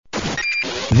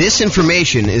This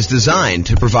information is designed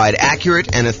to provide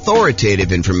accurate and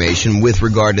authoritative information with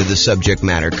regard to the subject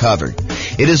matter covered.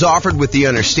 It is offered with the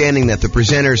understanding that the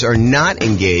presenters are not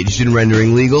engaged in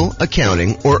rendering legal,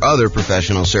 accounting, or other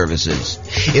professional services.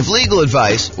 If legal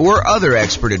advice or other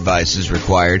expert advice is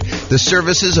required, the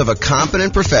services of a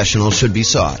competent professional should be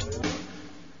sought.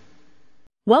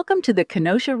 Welcome to the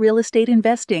Kenosha Real Estate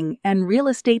Investing and Real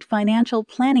Estate Financial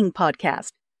Planning Podcast.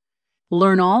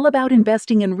 Learn all about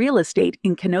investing in real estate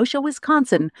in Kenosha,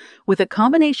 Wisconsin, with a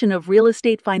combination of real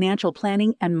estate financial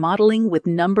planning and modeling with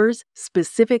numbers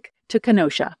specific to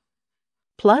Kenosha.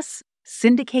 Plus,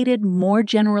 syndicated, more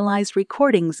generalized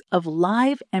recordings of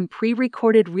live and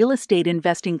pre-recorded real estate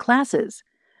investing classes.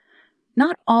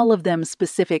 Not all of them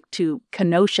specific to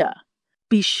Kenosha.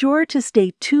 Be sure to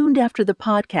stay tuned after the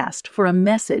podcast for a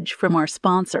message from our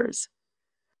sponsors.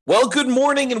 Well, good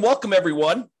morning and welcome,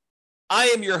 everyone. I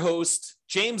am your host,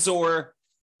 James Orr,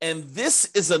 and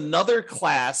this is another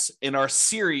class in our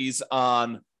series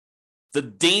on the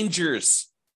dangers,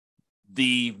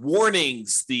 the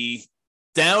warnings, the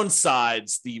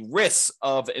downsides, the risks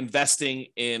of investing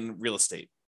in real estate.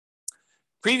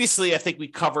 Previously, I think we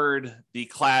covered the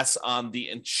class on the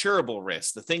insurable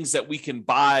risk, the things that we can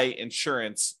buy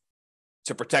insurance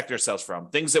to protect ourselves from,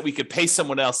 things that we could pay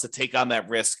someone else to take on that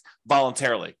risk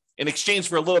voluntarily. In exchange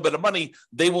for a little bit of money,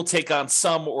 they will take on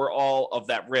some or all of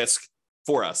that risk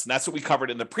for us. And that's what we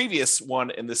covered in the previous one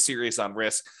in this series on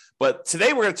risk. But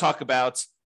today we're going to talk about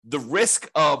the risk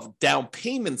of down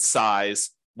payment size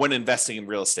when investing in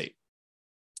real estate.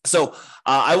 So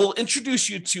I will introduce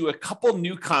you to a couple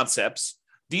new concepts.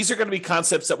 These are going to be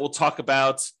concepts that we'll talk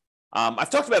about. I've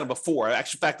talked about them before.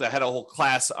 Actually, in fact, I had a whole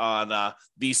class on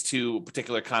these two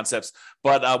particular concepts,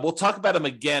 but we'll talk about them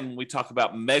again when we talk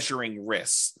about measuring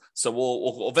risks. So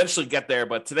we'll eventually get there,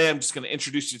 but today I'm just going to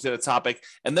introduce you to the topic,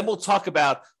 and then we'll talk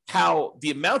about how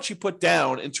the amount you put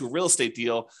down into a real estate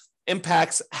deal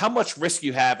impacts how much risk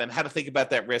you have and how to think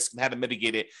about that risk and how to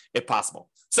mitigate it if possible.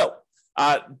 So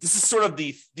this is sort of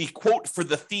the quote for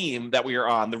the theme that we are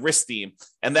on, the risk theme,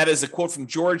 and that is a quote from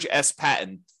George S.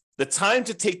 Patton. The time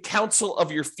to take counsel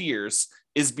of your fears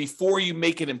is before you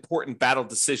make an important battle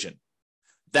decision.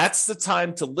 That's the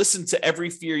time to listen to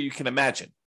every fear you can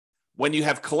imagine. When you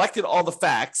have collected all the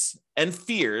facts and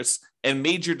fears and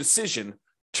made your decision,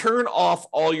 turn off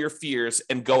all your fears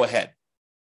and go ahead.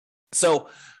 So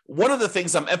one of the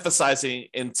things I'm emphasizing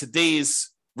in today's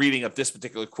reading of this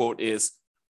particular quote is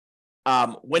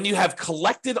when you have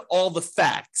collected all the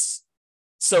facts.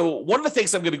 So one of the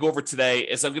things I'm going to go over today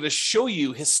is I'm going to show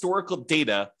you historical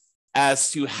data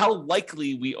as to how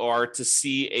likely we are to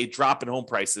see a drop in home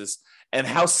prices and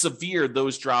how severe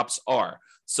those drops are.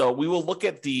 So we will look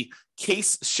at the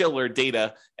Case-Shiller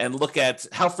data and look at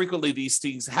how frequently these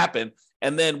things happen.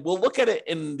 And then we'll look at it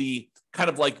in the kind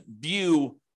of like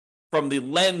view from the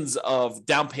lens of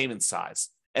down payment size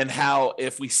and how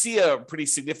if we see a pretty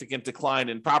significant decline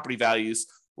in property values,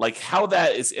 like how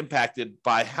that is impacted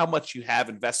by how much you have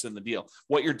invested in the deal,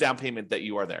 what your down payment that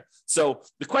you are there. So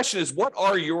the question is, what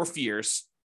are your fears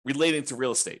relating to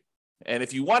real estate? And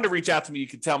if you want to reach out to me, you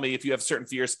can tell me if you have certain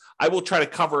fears. I will try to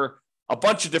cover a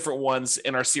bunch of different ones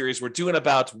in our series. We're doing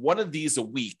about one of these a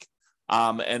week.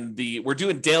 We're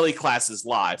doing daily classes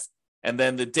live. And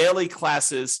then the daily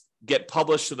classes get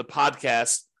published to the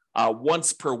podcast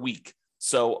once per week.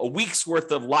 So a week's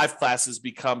worth of live classes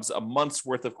becomes a month's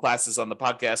worth of classes on the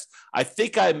podcast. I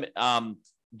think I'm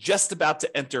just about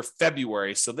to enter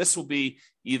February. So this will be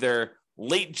either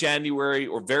late January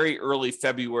or very early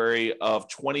February of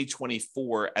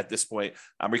 2024 at this point.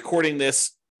 I'm recording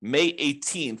this May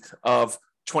 18th of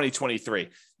 2023.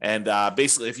 And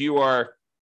basically, if you are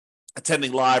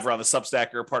attending live or on the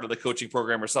Substack or part of the coaching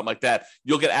program or something like that,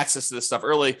 you'll get access to this stuff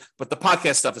early, but the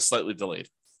podcast stuff is slightly delayed.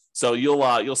 So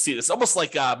you'll see this almost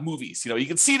like movies. You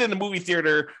can see it in the movie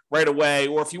theater right away,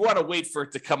 or if you want to wait for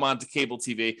it to come on to cable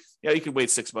TV, you can wait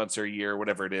 6 months or a year,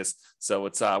 whatever it is. So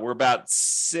it's we're about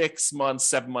 6 months,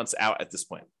 7 months out at this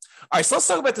point. All right, so let's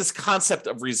talk about this concept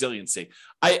of resiliency.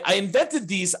 I invented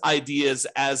these ideas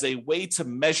as a way to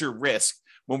measure risk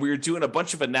when we were doing a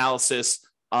bunch of analysis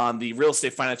on the real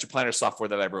estate financial planner software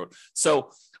that I wrote.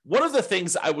 So one of the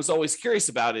things I was always curious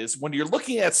about is when you're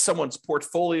looking at someone's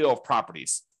portfolio of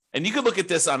properties, and you can look at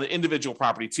this on an individual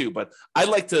property too, but I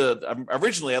like to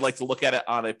look at it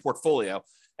on a portfolio.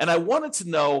 And I wanted to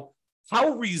know how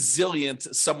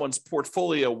resilient someone's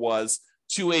portfolio was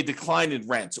to a decline in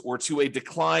rent or to a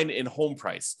decline in home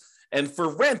price. And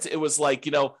for rent, it was like,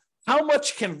 how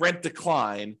much can rent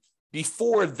decline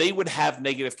before they would have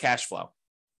negative cash flow?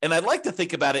 And I like to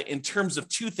think about it in terms of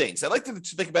two things. I like to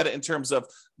think about it in terms of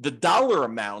the dollar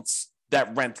amounts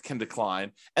that rent can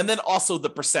decline, and then also the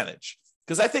percentage.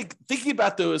 Because I think thinking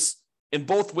about those in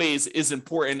both ways is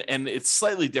important, and it's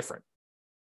slightly different.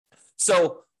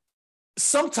 So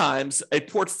sometimes a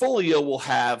portfolio will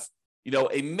have,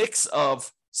 a mix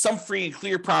of some free and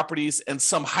clear properties and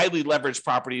some highly leveraged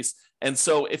properties. And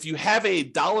so if you have a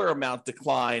dollar amount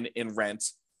decline in rent,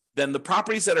 then the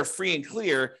properties that are free and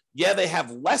clear, they have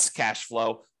less cash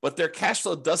flow, but their cash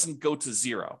flow doesn't go to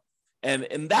zero. And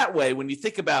in that way, when you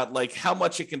think about like how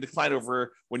much it can decline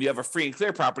over when you have a free and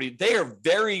clear property, they are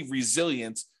very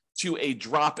resilient to a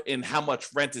drop in how much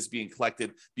rent is being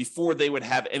collected before they would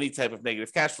have any type of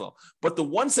negative cash flow. But the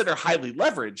ones that are highly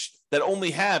leveraged, that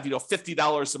only have,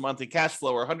 $50 a month in cash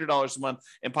flow or $100 a month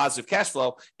in positive cash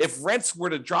flow, if rents were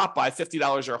to drop by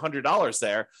 $50 or $100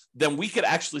 there, then we could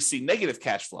actually see negative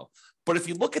cash flow. But if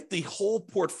you look at the whole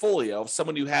portfolio of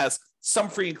someone who has some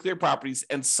free and clear properties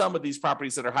and some of these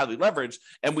properties that are highly leveraged,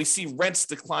 and we see rents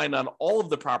decline on all of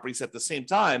the properties at the same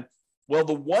time, well,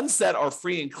 the ones that are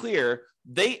free and clear,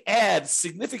 they add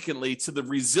significantly to the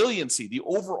resiliency, the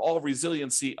overall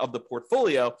resiliency of the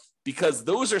portfolio, because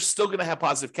those are still going to have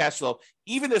positive cash flow,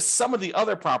 even if some of the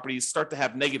other properties start to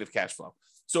have negative cash flow.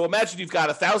 So imagine you've got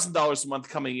 $1,000 a month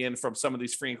coming in from some of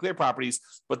these free and clear properties,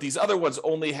 but these other ones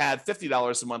only had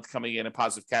 $50 a month coming in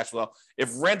positive cash flow.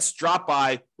 If rents drop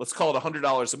by, let's call it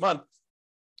 $100 a month,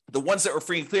 the ones that were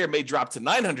free and clear may drop to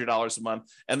 $900 a month,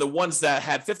 and the ones that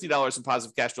had $50 in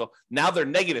positive cash flow, now they're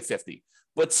negative 50.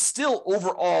 But still,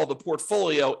 overall, the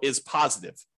portfolio is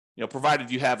positive,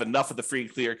 provided you have enough of the free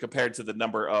and clear compared to the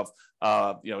number of,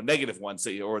 negative ones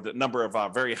or the number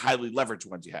of very highly leveraged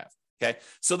ones you have. Okay,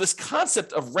 so this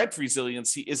concept of rent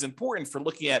resiliency is important for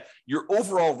looking at your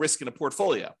overall risk in a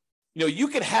portfolio. You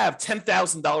could have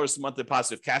 $10,000 a month in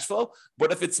positive cash flow,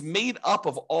 but if it's made up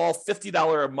of all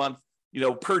 $50 a month,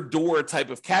 per door type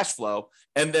of cash flow,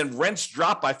 and then rents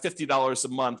drop by $50 a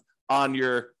month on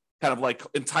your kind of like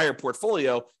entire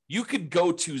portfolio, you could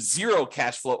go to zero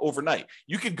cash flow overnight.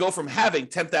 You could go from having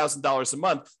 $10,000 a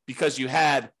month because you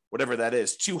had whatever that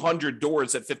is, 200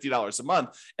 doors at $50 a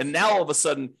month. And now all of a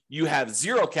sudden you have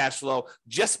zero cash flow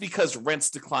just because rents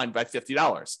declined by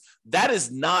 $50. That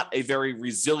is not a very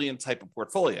resilient type of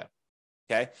portfolio.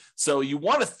 Okay. So you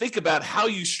want to think about how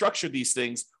you structure these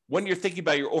things when you're thinking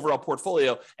about your overall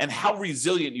portfolio and how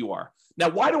resilient you are. Now,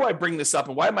 why do I bring this up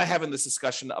and why am I having this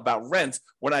discussion about rent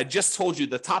when I just told you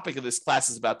the topic of this class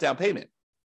is about down payment?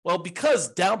 Well,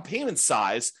 because down payment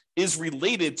size is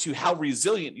related to how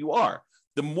resilient you are.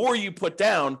 The more you put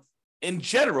down, in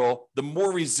general, the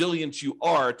more resilient you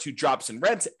are to drops in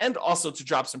rent and also to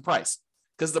drops in price.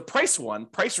 Because the price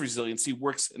resiliency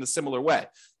works in a similar way.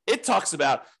 It talks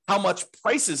about how much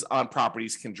prices on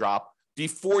properties can drop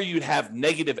before you'd have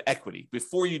negative equity,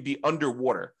 before you'd be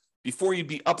underwater, before you'd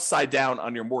be upside down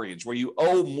on your mortgage, where you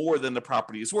owe more than the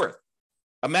property is worth.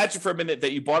 Imagine for a minute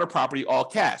that you bought a property all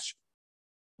cash.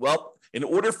 Well, in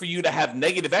order for you to have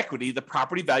negative equity, the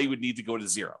property value would need to go to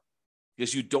zero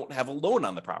because you don't have a loan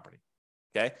on the property.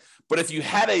 Okay. But if you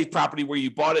had a property where you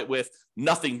bought it with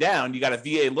nothing down, you got a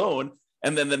VA loan,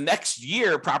 and then the next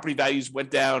year property values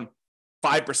went down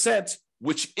 5%,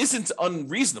 which isn't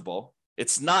unreasonable.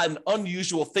 It's not an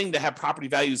unusual thing to have property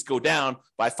values go down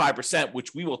by 5%,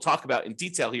 which we will talk about in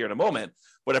detail here in a moment.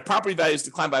 But if property values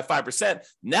decline by 5%,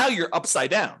 now you're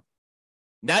upside down.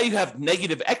 Now you have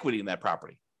negative equity in that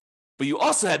property, but you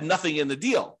also had nothing in the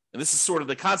deal. And this is sort of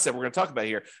the concept we're going to talk about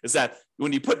here, is that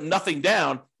when you put nothing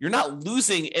down, you're not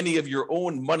losing any of your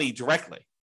own money directly,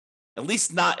 at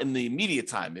least not in the immediate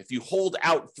time. If you hold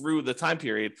out through the time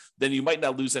period, then you might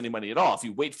not lose any money at all if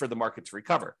you wait for the market to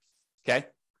recover. Okay.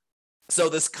 So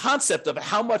this concept of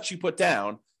how much you put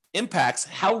down impacts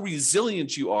how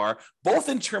resilient you are, both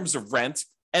in terms of rent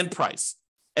and price.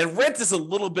 And rent is a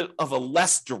little bit of a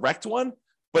less direct one,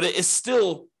 but it is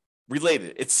still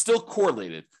related. It's still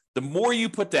correlated. The more you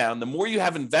put down, the more you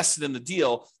have invested in the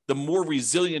deal, the more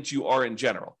resilient you are in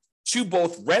general. To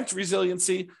both rent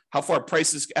resiliency, how far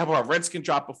rents can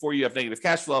drop before you have negative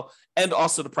cash flow, and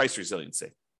also the price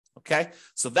resiliency. Okay,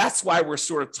 so that's why we're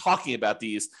sort of talking about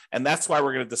these, and that's why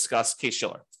we're going to discuss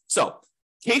Case-Shiller. So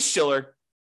Case-Shiller,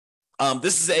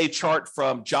 this is a chart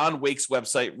from John Wake's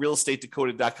website,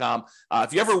 realestateDecoded.com.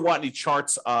 If you ever want any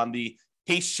charts on the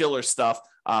Case-Shiller stuff,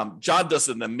 John does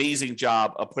an amazing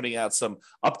job of putting out some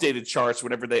updated charts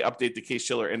whenever they update the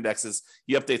Case-Shiller indexes.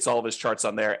 He updates all of his charts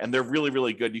on there, and they're really,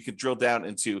 really good. You can drill down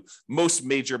into most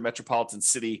major metropolitan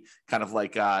city, kind of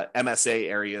like MSA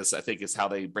areas, I think is how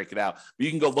they break it out. But you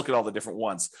can go look at all the different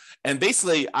ones. And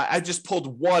basically, I just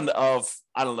pulled one of,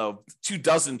 I don't know,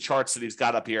 24 charts that he's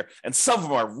got up here. And some of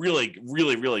them are really,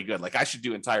 really, really good. Like I should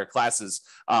do entire classes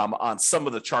on some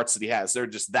of the charts that he has. They're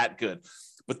just that good.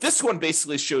 But this one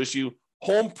basically shows you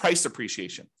home price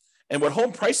appreciation. And what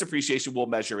home price appreciation will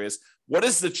measure is what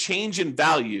is the change in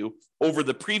value over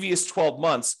the previous 12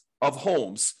 months of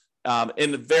homes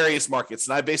in the various markets.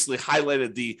 And I basically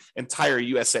highlighted the entire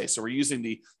USA. So we're using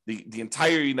the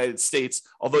entire United States,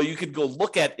 although you could go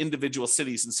look at individual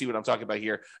cities and see what I'm talking about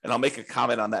here. And I'll make a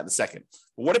comment on that in a second.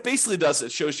 But what it basically does,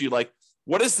 it shows you like,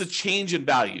 what is the change in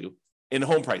value in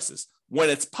home prices? When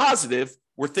it's positive,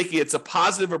 we're thinking it's a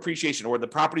positive appreciation or the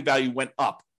property value went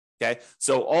up. Okay,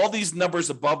 so all these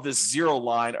numbers above this zero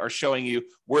line are showing you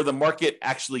where the market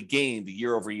actually gained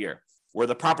year over year, where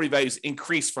the property values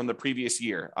increased from the previous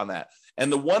year on that.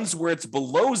 And the ones where it's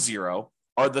below zero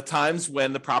are the times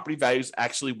when the property values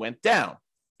actually went down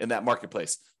in that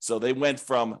marketplace. So they went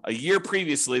from a year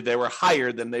previously, they were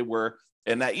higher than they were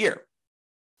in that year.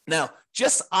 Now,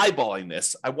 just eyeballing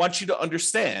this, I want you to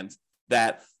understand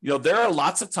that, there are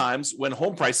lots of times when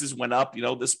home prices went up,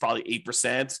 this is probably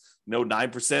 8%,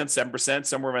 9%, 7%,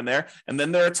 somewhere in there. And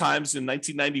then there are times in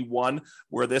 1991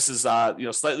 where this is,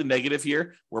 slightly negative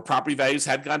here, where property values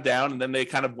had gone down and then they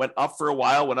kind of went up for a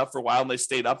while, and they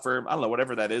stayed up for, I don't know,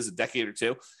 whatever that is, a decade or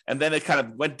two. And then it kind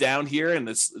of went down here and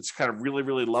it's kind of really,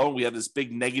 really low. And we had this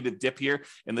big negative dip here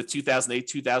in the 2008,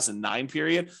 2009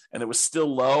 period. And it was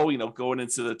still low, going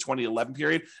into the 2011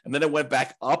 period. And then it went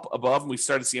back up above and we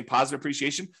started seeing positive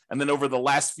appreciation. And then over the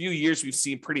last few years, we've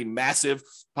seen pretty massive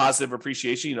positive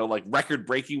appreciation, like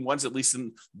record-breaking ones, at least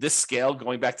in this scale,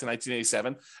 going back to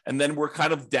 1987. And then we're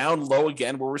kind of down low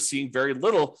again, where we're seeing very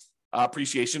little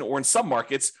appreciation, or in some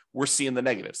markets, we're seeing the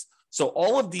negatives. So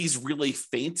all of these really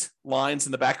faint lines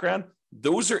in the background,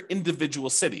 those are individual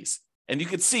cities. And you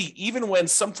can see even when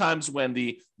sometimes when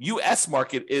the U.S.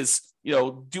 market is,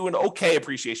 doing okay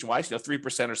appreciation-wise,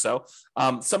 3% or so,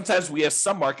 sometimes we have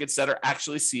some markets that are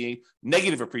actually seeing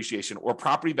negative appreciation or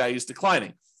property values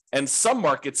declining. And some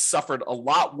markets suffered a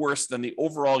lot worse than the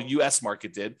overall U.S.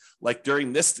 market did. Like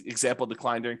during this example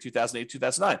decline during 2008,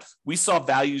 2009, we saw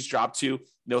values drop to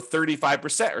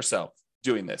 35% or so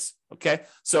doing this. Okay,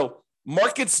 so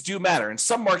markets do matter, and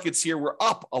some markets here were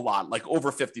up a lot, like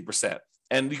over 50%.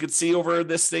 And you could see over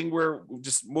this thing where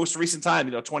just most recent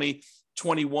time,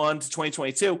 2021 to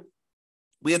 2022,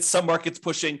 we had some markets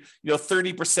pushing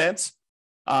 30%.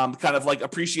 Kind of like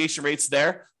appreciation rates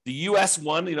there. The U.S.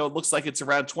 one, it looks like it's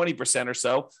around 20% or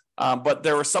so. But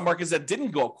there were some markets that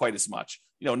didn't go up quite as much.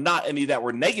 Not any that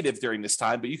were negative during this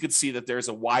time, but you could see that there's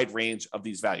a wide range of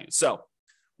these values. So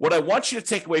what I want you to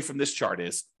take away from this chart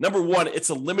is, number one, it's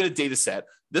a limited data set.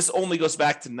 This only goes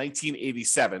back to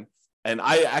 1987. And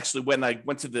I actually, when I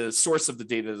went to the source of the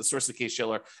data, the source of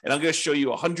Case-Shiller, and I'm going to show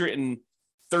you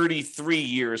 133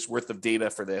 years worth of data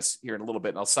for this here in a little bit,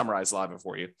 and I'll summarize a lot of it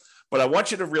for you. But I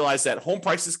want you to realize that home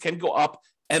prices can go up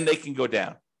and they can go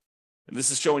down. And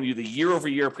this is showing you the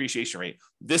year-over-year appreciation rate.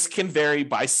 This can vary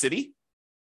by city.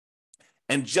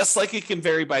 And just like it can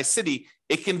vary by city,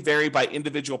 it can vary by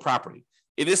individual property.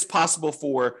 It is possible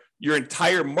for your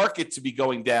entire market to be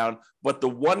going down, but the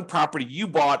one property you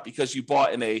bought because you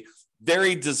bought in a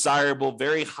very desirable,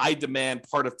 very high demand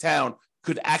part of town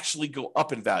could actually go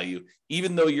up in value,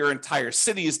 even though your entire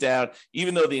city is down,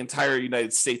 even though the entire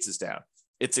United States is down.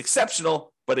 It's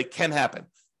exceptional, but it can happen.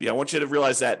 I want you to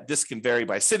realize that this can vary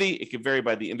by city, it can vary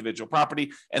by the individual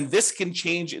property, and this can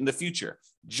change in the future.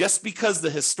 Just because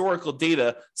the historical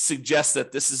data suggests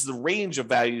that this is the range of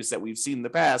values that we've seen in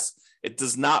the past, it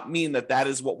does not mean that that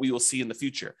is what we will see in the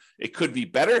future. It could be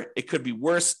better, it could be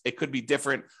worse, it could be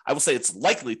different. I will say it's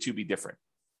likely to be different.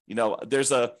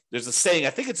 There's a saying,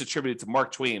 I think it's attributed to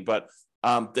Mark Twain, but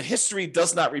the history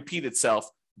does not repeat itself,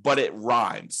 but it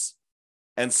rhymes.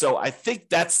 And so I think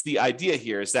that's the idea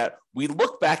here, is that we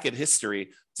look back at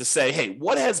history to say, hey,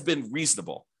 what has been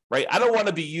reasonable, right? I don't want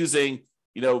to be using,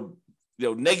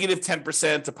 negative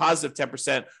 10% to positive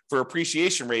 10% for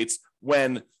appreciation rates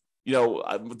when,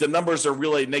 the numbers are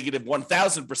really negative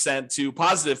 1,000% to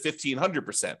positive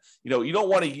 1,500%. You don't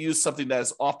want to use something that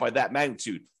is off by that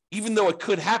magnitude. Even though it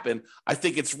could happen, I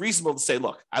think it's reasonable to say,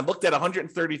 look, I looked at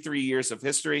 133 years of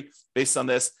history based on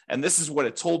this, and this is what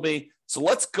it told me. So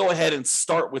let's go ahead and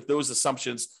start with those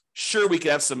assumptions. Sure, we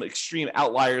could have some extreme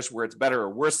outliers where it's better or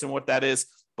worse than what that is,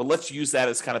 but let's use that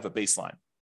as kind of a baseline.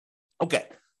 Okay,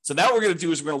 So now what we're going to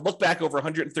do is we're going to look back over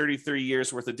 133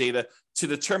 years worth of data to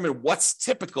determine what's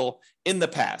typical in the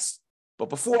past. But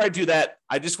before I do that,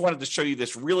 I just wanted to show you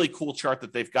this really cool chart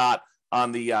that they've got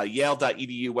on the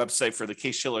Yale.edu website for the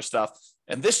Case-Shiller stuff.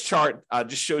 And this chart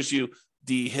just shows you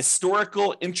the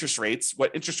historical interest rates,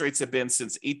 what interest rates have been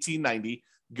since 1890,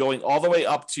 going all the way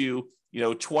up to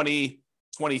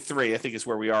 2023, I think is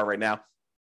where we are right now.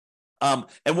 And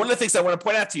one of the things I want to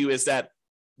point out to you is that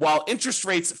while interest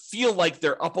rates feel like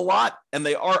they're up a lot, and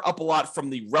they are up a lot from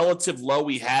the relative low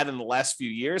we had in the last few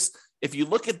years, if you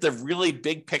look at the really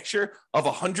big picture of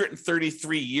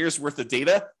 133 years worth of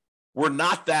data, we're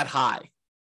not that high.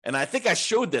 And I think I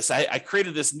showed this. I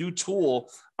created this new tool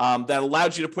that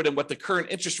allowed you to put in what the current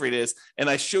interest rate is. And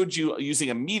I showed you using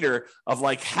a meter of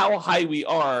like how high we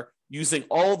are using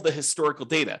all of the historical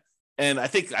data. And I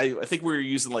think we were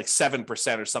using like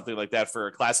 7% or something like that for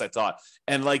a class I taught.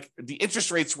 And like the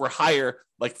interest rates were higher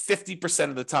like 50%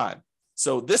 of the time.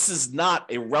 So this is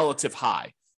not a relative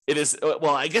high. It is,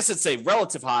 well, I guess it's a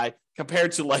relative high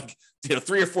compared to like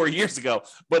 3 or 4 years ago.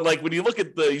 But like when you look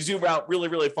at you zoom out really,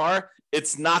 really far,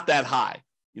 it's not that high.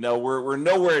 We're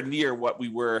nowhere near what we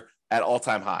were at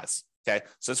all-time highs. Okay.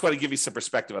 So I just want to give you some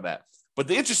perspective on that. But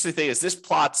the interesting thing is this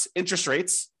plots interest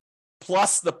rates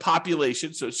plus the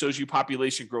population. So it shows you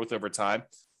population growth over time.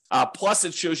 Plus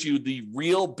it shows you the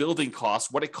real building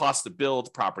costs, what it costs to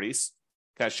build properties.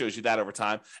 Kind of shows you that over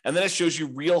time. And then it shows you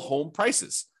real home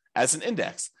prices as an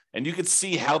index. And you can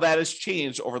see how that has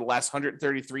changed over the last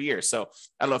 133 years. So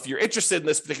I don't know if you're interested in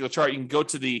this particular chart, you can go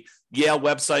to the Yale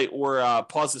website or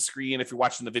pause the screen if you're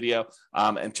watching the video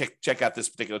and check out this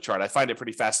particular chart. I find it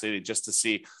pretty fascinating just to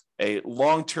see a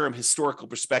long-term historical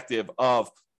perspective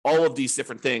of all of these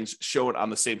different things shown on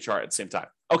the same chart at the same time.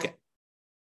 Okay.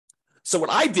 So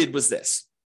what I did was this.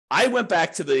 I went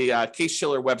back to the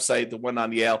Case-Shiller website, the one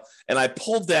on Yale, and I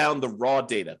pulled down the raw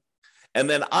data. And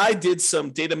then I did some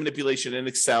data manipulation in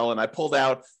Excel, and I pulled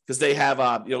out because they have,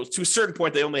 to a certain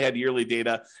point, they only had yearly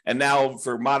data. And now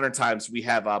for modern times, we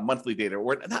have monthly data,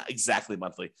 or not exactly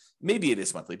monthly. Maybe it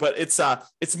is monthly, but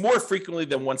it's more frequently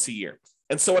than once a year.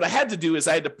 And so what I had to do is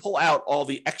I had to pull out all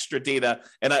the extra data,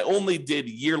 and I only did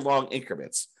year-long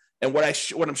increments. And what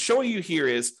I'm showing you here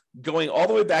is going all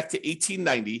the way back to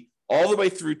 1890, all the way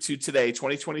through to today,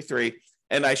 2023,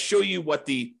 and I show you what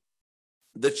the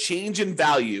change in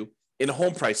value in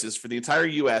home prices for the entire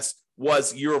U.S.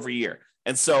 was year over year.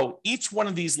 And so each one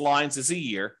of these lines is a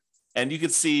year. And you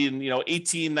can see in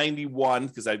 1891,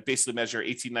 because I basically measure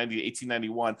 1890 to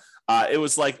 1891, it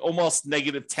was like almost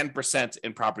negative 10%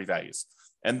 in property values.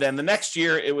 And then the next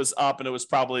year it was up, and it was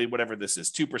probably whatever this is,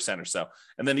 2% or so.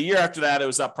 And then the year after that, it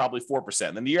was up probably 4%.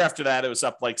 And then the year after that, it was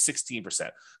up like 16%.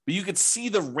 But you could see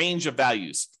the range of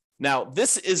values. Now,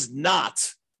 this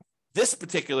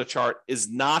particular chart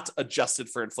is not adjusted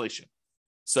for inflation.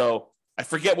 So I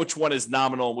forget which one is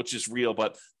nominal and which is real,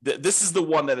 but this is the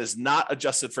one that is not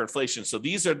adjusted for inflation. So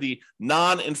these are the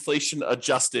non-inflation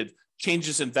adjusted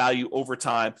changes in value over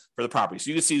time for the property. So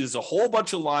you can see there's a whole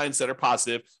bunch of lines that are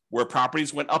positive where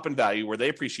properties went up in value, where they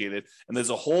appreciated, and there's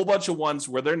a whole bunch of ones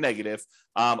where they're negative,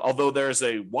 although there's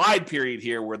a wide period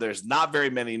here where there's not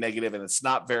very many negative, and it's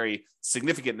not very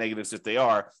significant negatives if they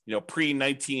are.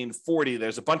 Pre-1940,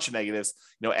 there's a bunch of negatives.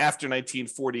 After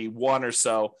 1941 or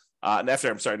so, and after,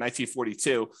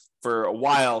 1942, for a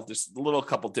while, there's a little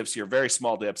couple dips here, very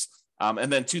small dips.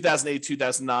 And then 2008,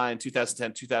 2009,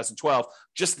 2010, 2012,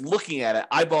 just looking at it,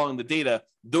 eyeballing the data,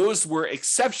 those were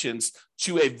exceptions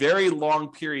to a very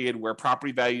long period where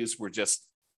property values were just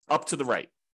up to the right.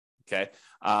 Okay.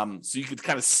 So you could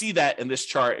kind of see that in this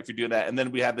chart if you're doing that. And then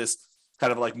we have this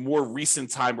kind of like more recent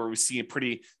time where we see a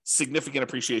pretty significant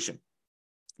appreciation.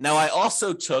 Now, I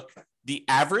also took the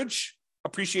average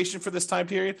appreciation for this time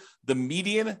period, the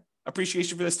median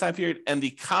appreciation for this time period, and the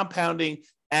compounding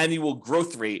annual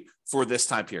growth rate for this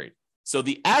time period. So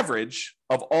the average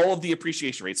of all of the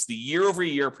appreciation rates, the year over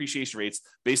year appreciation rates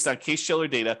based on Case-Shiller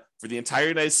data for the entire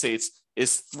United States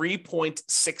is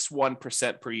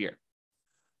 3.61% per year.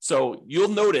 So you'll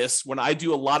notice when I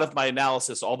do a lot of my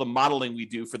analysis, all the modeling we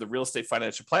do for the real estate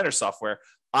financial planner software,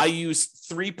 I use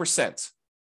 3%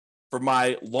 for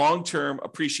my long-term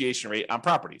appreciation rate on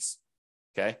properties.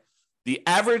 Okay. The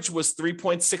average was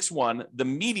 3.61. The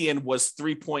median was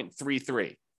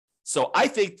 3.33. So I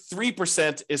think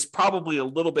 3% is probably a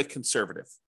little bit conservative.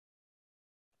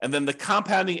 And then the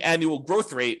compounding annual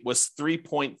growth rate was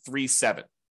 3.37.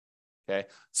 Okay.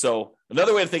 So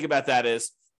another way to think about that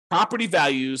is property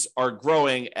values are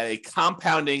growing at a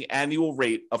compounding annual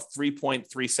rate of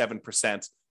 3.37%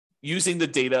 using the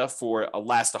data for the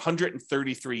last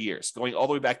 133 years, going all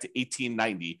the way back to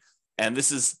 1890. And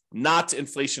this is not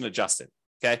inflation adjusted.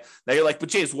 Okay. Now you're like, but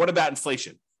James, what about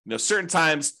inflation? Certain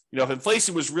times, if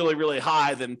inflation was really, really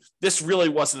high, then this really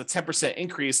wasn't a 10%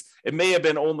 increase. It may have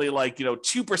been only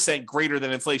 2% greater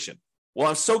than inflation. Well,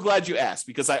 I'm so glad you asked,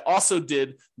 because I also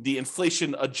did the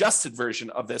inflation adjusted version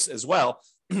of this as well.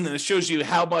 And it shows you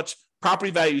how much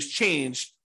property values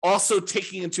changed, also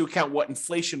taking into account what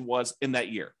inflation was in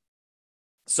that year.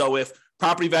 So if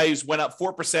property values went up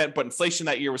 4%, but inflation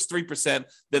that year was 3%,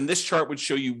 then this chart would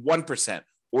show you 1%,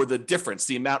 or the difference,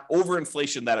 the amount over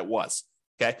inflation that it was.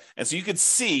 Okay. And so you could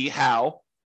see how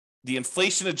the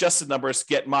inflation adjusted numbers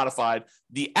get modified.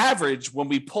 The average when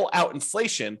we pull out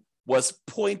inflation was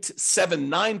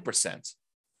 0.79%.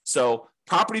 So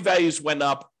property values went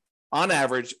up on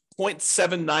average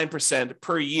 0.79%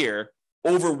 per year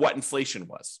over what inflation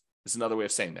was. Is another way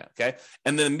of saying that. Okay.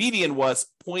 And then the median was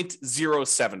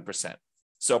 0.07%.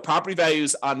 So property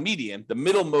values on median, the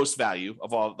middlemost value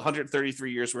of all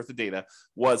 133 years worth of data,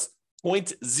 was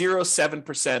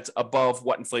 0.07% above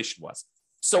what inflation was.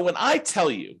 So when I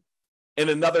tell you in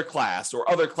another class or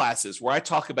other classes where I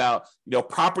talk about,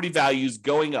 property values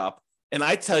going up, and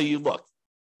I tell you, look,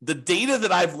 the data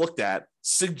that I've looked at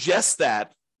suggests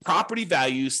that property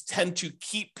values tend to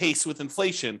keep pace with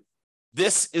inflation,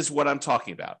 this is what I'm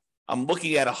talking about. I'm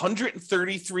looking at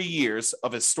 133 years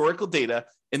of historical data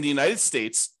in the United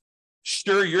States.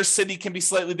 Sure, your city can be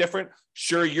slightly different.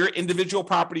 Sure, your individual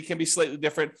property can be slightly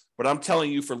different. But I'm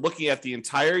telling you, for looking at the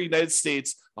entire United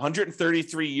States,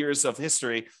 133 years of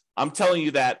history, I'm telling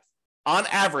you that on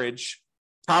average,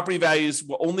 property values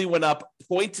only went up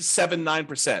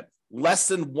 0.79%, less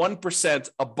than 1%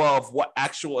 above what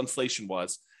actual inflation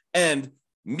was. And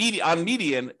on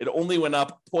median, it only went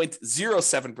up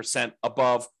 0.07%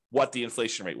 above what the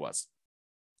inflation rate was.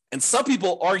 And some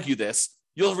people argue this.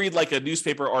 You'll read like a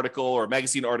newspaper article or a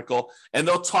magazine article, and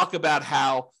they'll talk about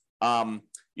how,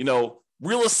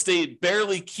 real estate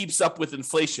barely keeps up with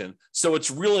inflation, so it's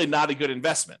really not a good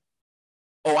investment.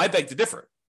 Oh, I beg to differ,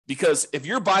 because if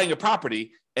you're buying a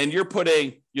property and you're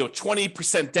putting,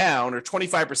 20% down or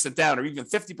 25% down or even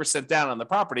 50% down on the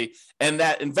property, and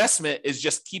that investment is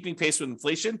just keeping pace with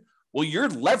inflation, well, you're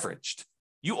leveraged.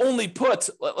 You only put,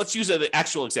 let's use an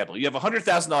actual example. You have a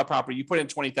 $100,000 property, you put in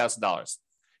 $20,000.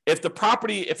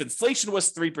 If inflation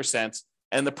was 3%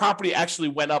 and the property actually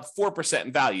went up 4%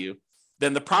 in value,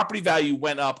 then the property value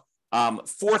went up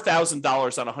 $4,000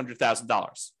 on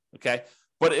 $100,000. Okay.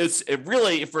 But it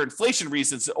really, for inflation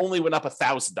reasons, it only went up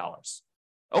 $1,000.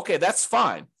 Okay. That's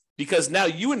fine, because now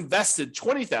you invested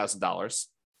 $20,000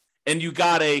 and you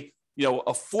got a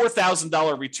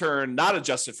 $4,000 return, not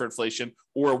adjusted for inflation,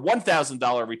 or a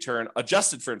 $1,000 return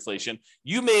adjusted for inflation.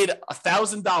 You made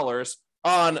 $1,000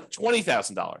 on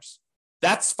 $20,000.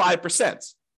 That's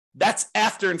 5%. That's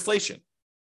after inflation.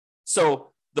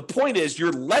 So the point is,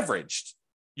 you're leveraged.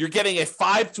 You're getting a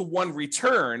 5-to-1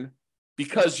 return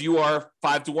because you are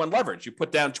 5-to-1 leverage. You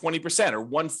put down 20% or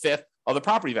 1/5 of the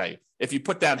property value. If you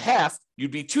put down half,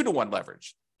 you'd be 2-to-1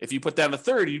 leverage. If you put down a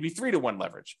third, you'd be 3-to-1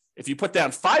 leverage. If you put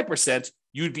down 5%,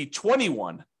 you'd be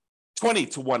 20-to-1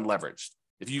 leveraged.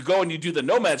 If you go and you do the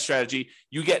nomad strategy,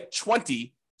 you get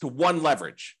 20-to-1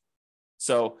 leverage.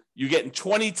 So you're getting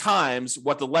 20 times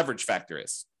what the leverage factor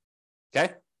is.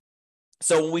 Okay.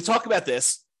 So when we talk about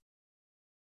this,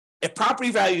 if property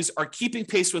values are keeping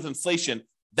pace with inflation,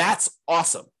 that's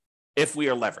awesome if we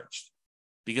are leveraged,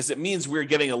 because it means we're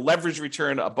getting a leverage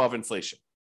return above inflation.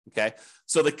 Okay.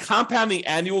 So the compounding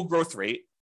annual growth rate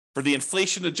for the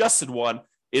inflation adjusted one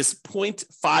is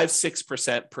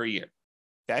 0.56% per year.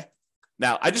 Okay.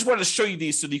 Now, I just wanted to show you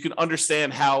these so that you can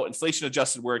understand how inflation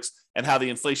adjusted works and how the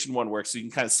inflation one works. So you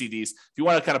can kind of see these. If you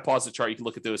want to kind of pause the chart, you can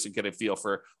look at those and get a feel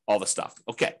for all the stuff.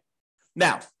 Okay.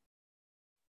 Now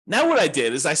what I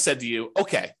did is I said to you,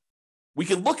 okay, we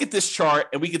can look at this chart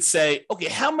and we could say, okay,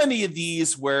 how many of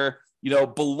these were,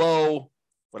 below,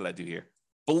 what did I do here?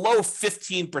 Below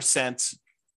 15%.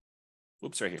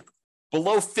 Whoops, right here.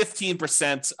 Below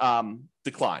 15%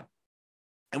 decline.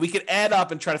 And we could add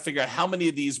up and try to figure out how many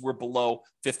of these were below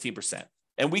 15%.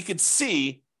 And we could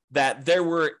see that there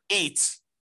were 8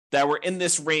 that were in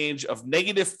this range of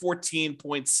negative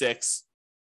 14.6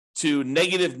 to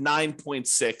negative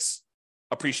 9.6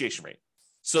 appreciation rate.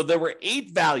 So there were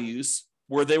 8 values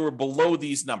where they were below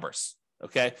these numbers.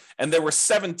 Okay. And there were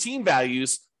 17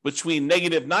 values between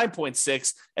negative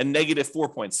 9.6 and negative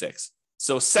 4.6.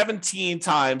 So 17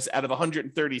 times out of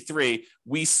 133,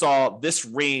 we saw this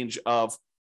range of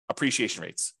appreciation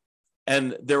rates.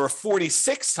 And there were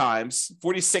 46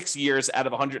 years out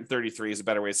of 133 is a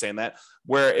better way of saying that,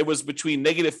 where it was between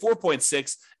negative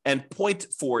 4.6 and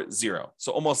 0.40.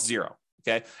 So almost zero.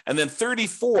 Okay. And then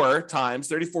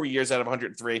 34 years out of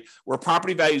 103, where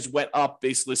property values went up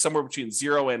basically somewhere between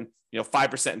 0 and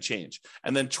 5% and change.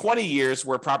 And then 20 years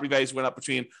where property values went up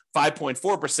between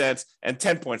 5.4% and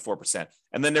 10.4%.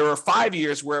 And then there were 5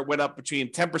 years where it went up between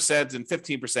 10% and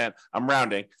 15%. I'm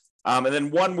rounding. And then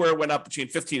one where it went up between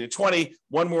 15 and 20,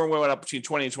 one where it went up between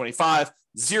 20 and 25,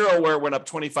 0 where it went up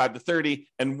 25 to 30,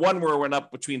 and one where it went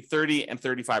up between 30 and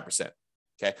 35%.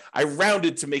 Okay. I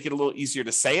rounded to make it a little easier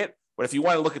to say it. But if you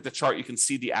want to look at the chart, you can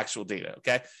see the actual data,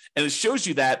 okay? And it shows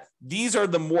you that these are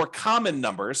the more common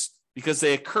numbers because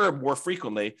they occur more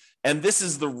frequently. And this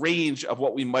is the range of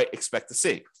what we might expect to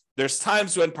see. There's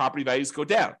times when property values go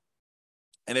down.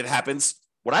 And it happens,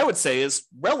 what I would say is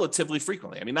relatively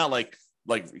frequently. I mean, not like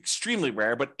extremely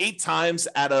rare, but 8 times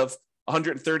out of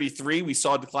 133, we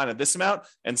saw a decline of this amount,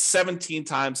 and 17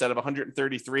 times out of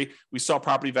 133, we saw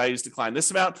property values decline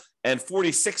this amount, and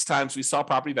 46 times we saw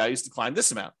property values decline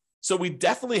this amount. So we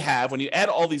definitely have, when you add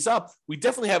all these up, we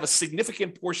definitely have a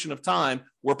significant portion of time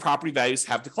where property values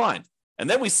have declined. And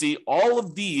then we see all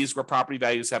of these where property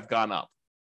values have gone up.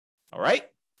 All right.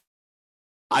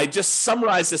 I just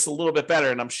summarized this a little bit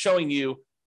better, and I'm showing you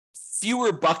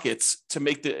fewer buckets to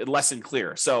make the lesson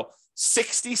clear. So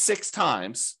 66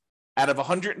 times out of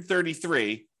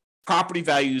 133, property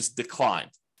values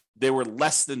declined. They were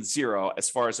less than 0 as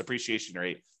far as appreciation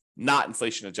rate, not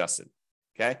inflation adjusted.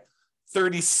 Okay.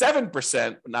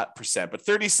 37%, not percent, but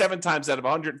 37 times out of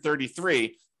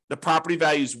 133, the property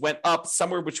values went up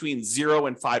somewhere between 0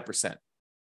 and 5%.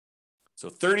 So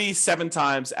 37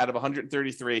 times out of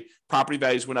 133, property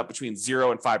values went up between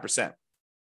 0 and 5%.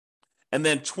 And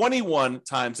then 21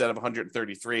 times out of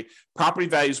 133, property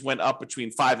values went up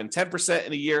between 5 and 10%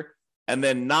 in a year. And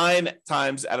then 9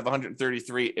 times out of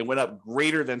 133, it went up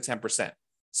greater than 10%.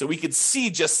 So we could see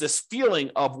just this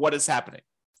feeling of what is happening.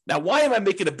 Now, why am I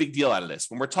making a big deal out of this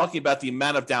when we're talking about the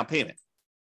amount of down payment?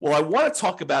 Well, I want to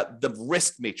talk about the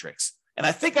risk matrix. And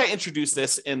I think I introduced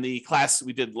this in the class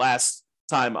we did last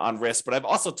time on risk, but I've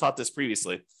also taught this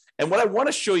previously. And what I want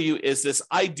to show you is this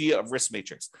idea of risk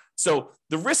matrix. So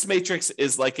the risk matrix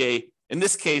is like in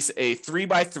this case, a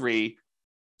 3x3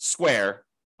 square,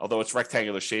 although it's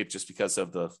rectangular shape just because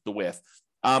of the width.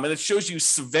 And it shows you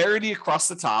severity across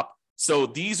the top. So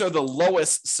these are the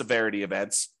lowest severity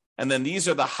events. And then these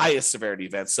are the highest severity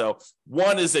events. So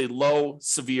 1 is a low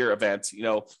severe event,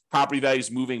 property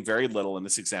values moving very little in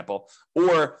this example,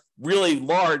 or really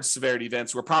large severity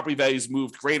events where property values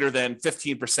moved greater than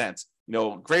 15%,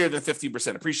 greater than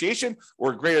 15% appreciation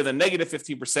or greater than negative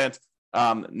 15%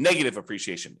 negative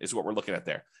appreciation is what we're looking at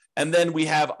there. And then we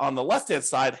have on the left-hand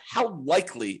side, how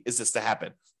likely is this to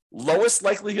happen? Lowest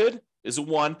likelihood is a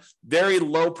 1, very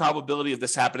low probability of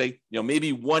this happening,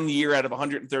 maybe 1 year out of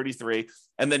 133.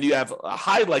 And then you have a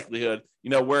high likelihood,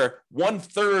 where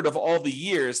 1/3 of all the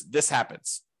years this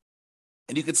happens.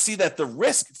 And you can see that the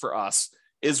risk for us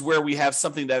is where we have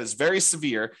something that is very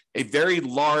severe, a very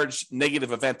large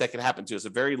negative event that can happen to us, a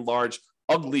very large,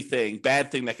 ugly thing,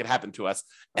 bad thing that can happen to us.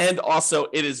 And also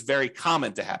it is very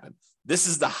common to happen. This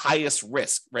is the highest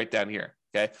risk right down here.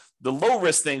 Okay. The low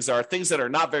risk things are things that are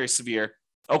not very severe.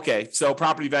 Okay, so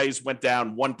property values went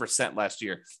down 1% last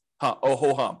year. Oh,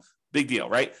 ho hum. Big deal,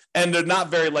 right? And they're not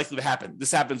very likely to happen.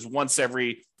 This happens once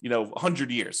every,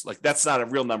 100 years. Like that's not a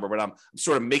real number, but I'm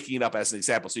sort of making it up as an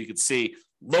example. So you can see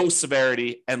low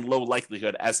severity and low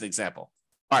likelihood as an example.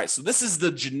 All right, so this is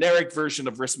the generic version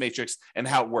of risk matrix and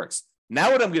how it works.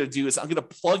 Now what I'm going to do is I'm going to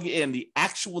plug in the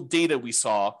actual data we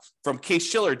saw from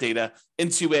Case-Shiller data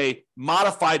into a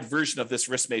modified version of this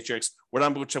risk matrix, which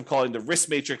I'm calling the risk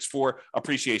matrix for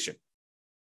appreciation.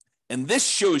 And this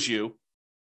shows you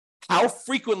how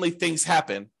frequently things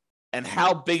happen and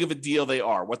how big of a deal they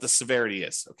are, what the severity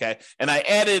is, okay? And I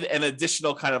added an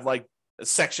additional kind of like a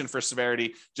section for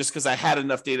severity just because I had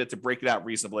enough data to break it out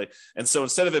reasonably. And so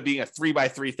instead of it being a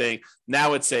 3x3 thing,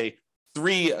 now it's a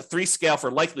three scale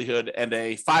for likelihood and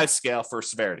a 5 scale for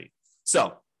severity.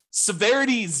 So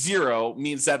severity 0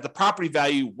 means that the property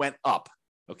value went up,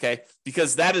 okay?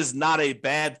 Because that is not a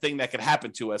bad thing that could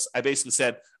happen to us. I basically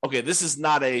said, okay, this is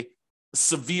not a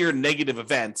severe negative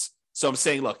event. So I'm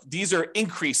saying, look, these are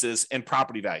increases in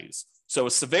property values. So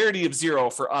a severity of 0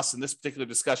 for us in this particular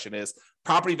discussion is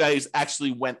property values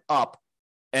actually went up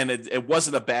and it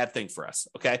wasn't a bad thing for us,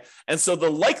 okay? And so the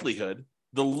likelihood,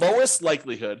 the lowest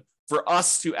likelihood for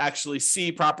us to actually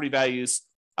see property values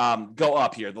go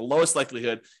up here, the lowest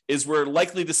likelihood is we're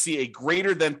likely to see a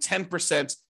greater than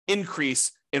 10%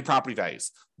 increase in property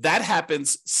values. That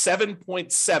happens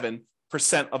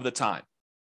 7.7% of the time.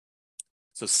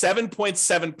 So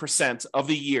 7.7% of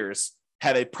the years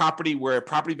had a property where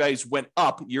property values went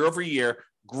up year over year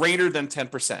greater than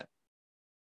 10%.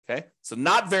 Okay, so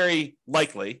not very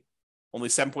likely, only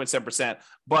 7.7%,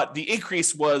 but the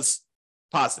increase was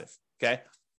positive. Okay,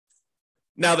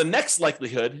 now the next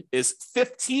likelihood is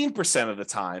 15% of the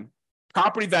time,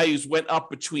 property values went up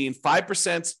between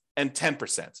 5% and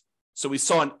 10%. So we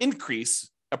saw an increase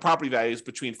of property values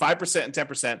between 5% and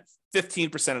 10%,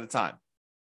 15% of the time.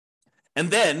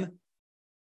 And then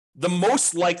the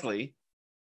most likely,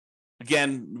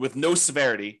 again, with no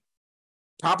severity,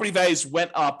 property values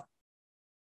went up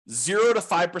 0 to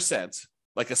 5%,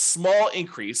 like a small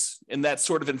increase in that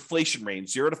sort of inflation range,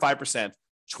 0 to 5%,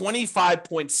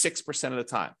 25.6% of the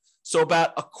time. So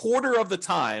about a quarter of the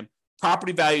time,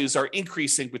 property values are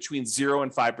increasing between 0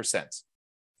 and 5%.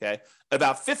 Okay.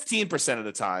 About 15% of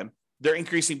the time, they're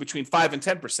increasing between 5 and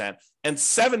 10%, and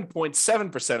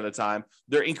 7.7% of the time,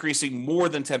 they're increasing more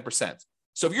than 10%.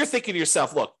 So if you're thinking to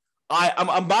yourself, look,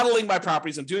 I'm modeling my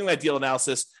properties, I'm doing my deal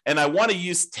analysis, and I want to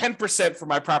use 10% for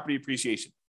my property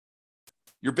appreciation.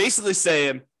 You're basically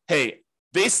saying, hey,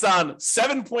 based on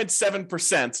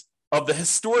 7.7% of the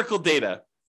historical data,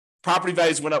 property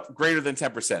values went up greater than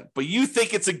 10%. But you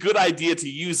think it's a good idea to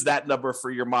use that number for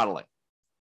your modeling,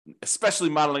 especially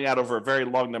modeling out over a very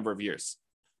long number of years.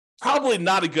 Probably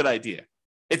not a good idea.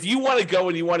 If you want to go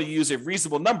and you want to use a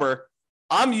reasonable number,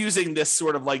 I'm using this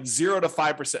sort of like 0 to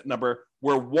 5% number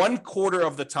where 1/4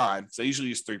 of the time, so I usually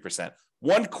use 3%,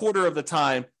 1/4 of the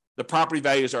time, the property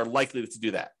values are likely to do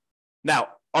that. Now,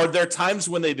 are there times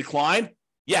when they decline?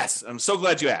 Yes, I'm so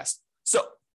glad you asked. So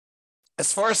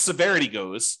as far as severity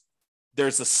goes,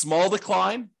 there's a small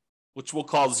decline, which we'll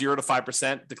call 0 to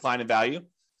 5% decline in value.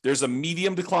 There's a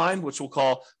medium decline, which we'll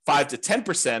call 5 to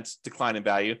 10% decline in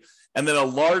value. And then a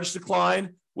large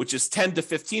decline, which is 10 to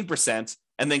 15%,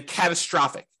 and then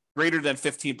catastrophic, greater than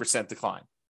 15% decline.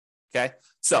 Okay.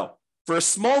 So for a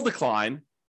small decline,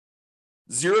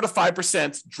 0 to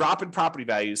 5% drop in property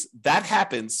values, that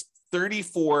happens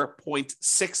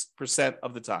 34.6%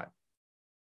 of the time.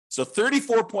 So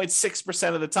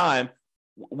 34.6% of the time,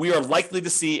 we are likely to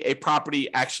see a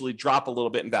property actually drop a little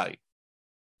bit in value.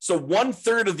 So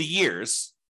 1/3 of the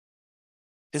years,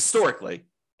 historically,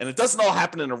 and it doesn't all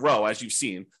happen in a row, as you've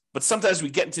seen, but sometimes we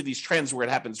get into these trends where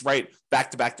it happens right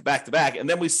back to back to back to back, and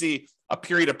then we see a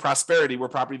period of prosperity where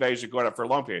property values are going up for a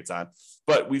long period of time.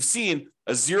 But we've seen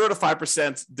a 0 to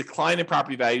 5% decline in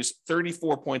property values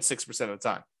 34.6% of the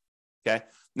time. Okay.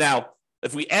 Now,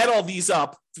 if we add all these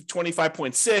up,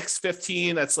 25.6,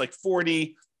 15, that's like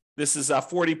 40. This is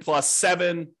 40 plus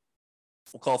 7.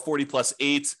 We'll call it 40 plus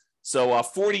 8. So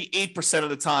 48% of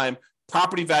the time,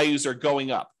 property values are going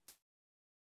up.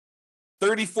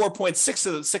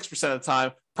 34.6% of the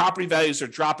time, property values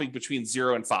are dropping between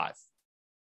 0 and 5.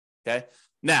 Okay.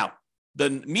 Now,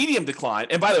 the medium decline,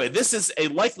 and by the way, this is a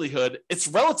likelihood, it's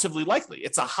relatively likely.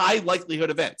 It's a high likelihood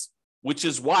event, which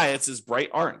is why it's this bright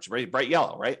orange, right? Bright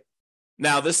yellow, right?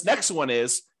 Now, this next one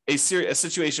is a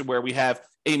situation where we have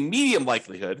a medium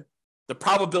likelihood. The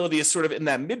probability is sort of in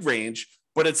that mid-range,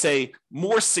 but it's a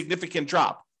more significant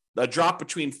drop, a drop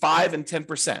between 5 and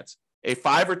 10%. A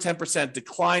 5 or 10%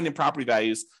 decline in property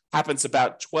values happens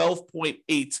about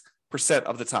 12.8%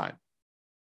 of the time.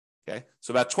 Okay,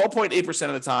 so about 12.8%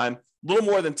 of the time, a little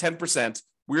more than 10%,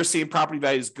 we're seeing property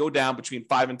values go down between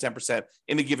 5 and 10%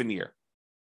 in a given year.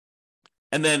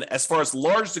 And then as far as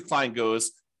large decline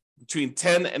goes, between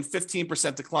 10 and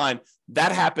 15% decline,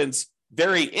 that happens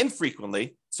very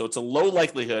infrequently. So it's a low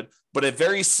likelihood, but a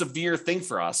very severe thing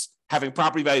for us, having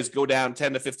property values go down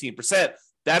 10 to 15%.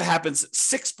 That happens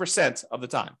 6% of the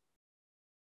time.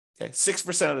 Okay,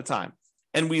 6% of the time.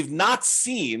 And we've not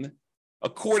seen,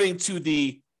 according to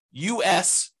the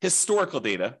US historical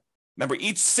data, remember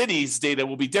each city's data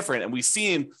will be different, and we've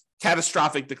seen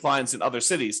catastrophic declines in other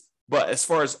cities. But as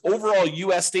far as overall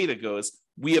US data goes,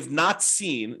 we have not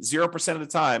seen 0% of the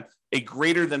time a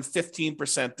greater than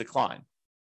 15% decline,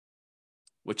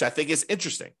 which I think is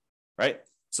interesting, right?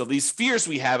 So these fears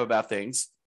we have about things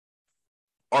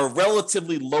are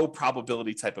relatively low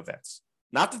probability type events.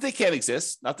 Not that they can't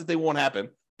exist, not that they won't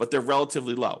happen, but they're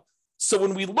relatively low. So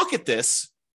when we look at this,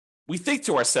 we think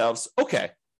to ourselves,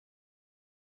 okay,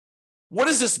 what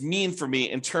does this mean for me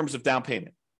in terms of down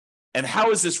payment? And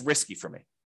how is this risky for me?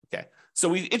 Okay, so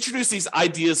we introduce these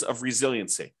ideas of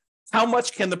resiliency. How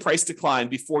much can the price decline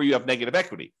before you have negative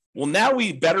equity? Well, now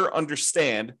we better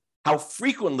understand how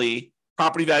frequently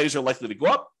property values are likely to go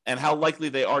up and how likely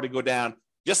they are to go down.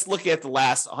 Just look at the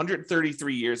last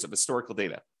 133 years of historical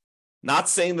data. Not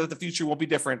saying that the future won't be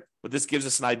different, but this gives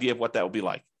us an idea of what that will be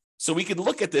like. So we could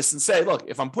look at this and say, look,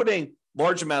 if I'm putting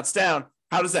large amounts down,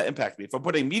 how does that impact me? If I'm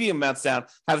putting medium amounts down,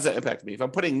 how does that impact me? If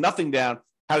I'm putting nothing down,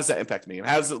 how does that impact me? And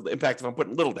how does it impact if I'm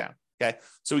putting little down? Okay,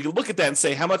 so we can look at that and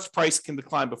say, how much price can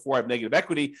decline before I have negative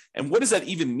equity? And what does that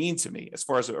even mean to me as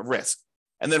far as a risk?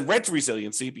 And then rent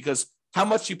resiliency, because how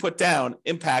much you put down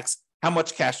impacts how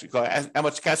much cash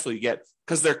flow you get,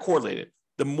 because they're correlated.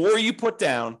 The more you put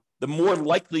down, the more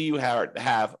likely you are to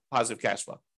have positive cash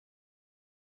flow.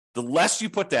 The less you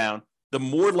put down, the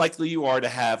more likely you are to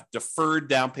have deferred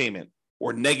down payment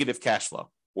or negative cash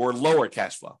flow or lower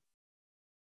cash flow.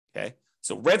 Okay,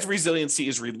 so rent resiliency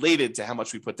is related to how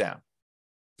much we put down.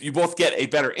 You both get a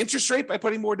better interest rate by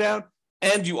putting more down,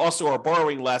 and you also are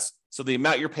borrowing less, so the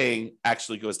amount you're paying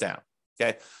actually goes down.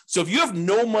 Okay, so if you have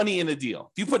no money in a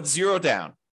deal, if you put zero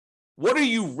down, what are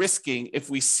you risking if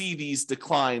we see these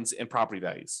declines in property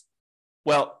values?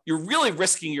 Well, you're really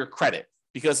risking your credit,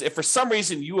 because if for some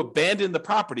reason you abandon the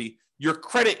property, your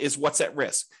credit is what's at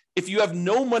risk. If you have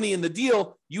no money in the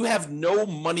deal, you have no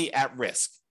money at risk.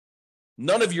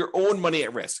 None of your own money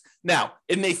at risk. Now,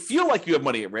 it may feel like you have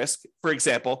money at risk. For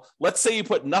example, let's say you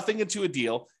put nothing into a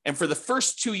deal, and for the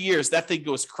first 2 years, that thing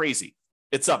goes crazy.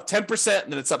 It's up 10%,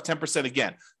 and then it's up 10%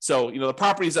 again. So, the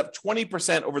property is up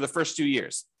 20% over the first 2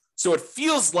 years. So it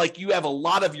feels like you have a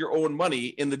lot of your own money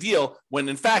in the deal, when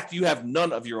in fact you have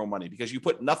none of your own money because you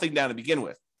put nothing down to begin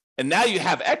with. And now you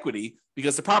have equity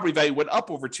because the property value went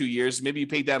up over 2 years. Maybe you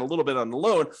paid down a little bit on the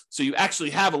loan, so you actually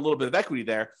have a little bit of equity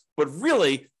there. But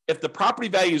really, if the property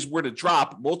values were to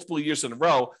drop multiple years in a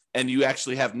row and you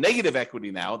actually have negative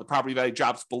equity now, the property value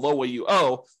drops below what you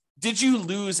owe, did you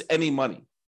lose any money?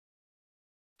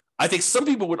 I think some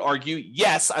people would argue,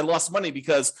 yes, I lost money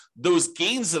because those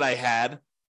gains that I had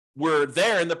were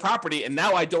there in the property and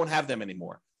now I don't have them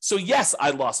anymore. So yes, I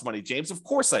lost money, James. Of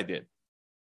course I did.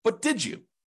 But did you?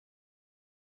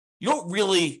 You don't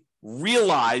really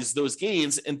realize those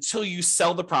gains until you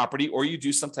sell the property or you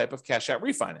do some type of cash out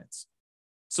refinance.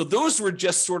 So those were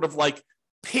just sort of like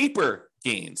paper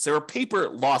gains. There were paper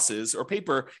losses or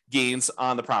paper gains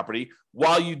on the property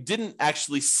while you didn't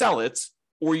actually sell it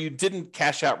or you didn't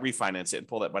cash out refinance it and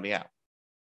pull that money out.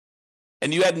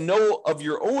 And you had no of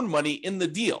your own money in the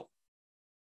deal.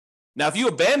 Now, if you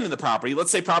abandon the property,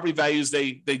 let's say property values,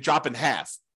 they drop in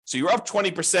half. So you're up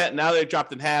 20%, now they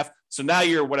dropped in half. So now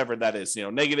you're whatever that is,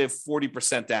 negative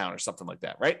 40% down or something like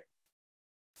that, right?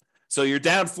 So you're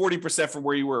down 40% from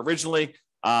where you were originally.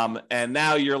 And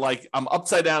now you're like, I'm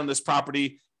upside down in this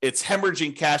property. It's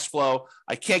hemorrhaging cash flow.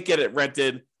 I can't get it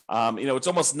rented. It's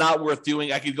almost not worth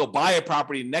doing. I could go buy a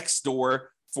property next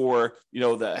door for,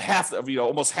 the half of,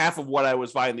 almost half of what I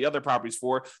was buying the other properties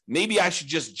for. Maybe I should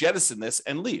just jettison this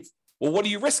and leave. Well, what are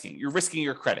you risking? You're risking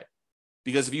your credit.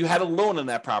 Because if you had a loan on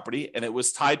that property and it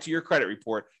was tied to your credit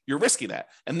report, you're risking that.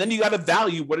 And then you got to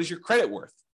value, what is your credit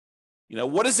worth?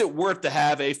 What is it worth to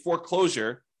have a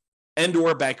foreclosure and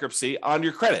or bankruptcy on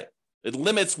your credit? It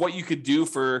limits what you could do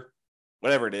for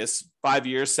whatever it is, 5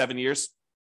 years, 7 years,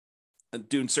 and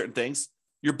doing certain things.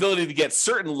 Your ability to get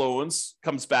certain loans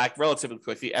comes back relatively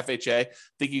quickly. FHA, I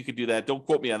think you could do that. Don't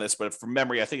quote me on this, but from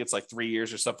memory, I think it's like 3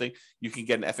 years or something. You can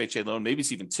get an FHA loan. Maybe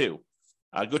it's even 2.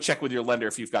 Go check with your lender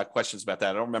if you've got questions about that.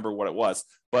 I don't remember what it was,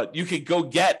 but you could go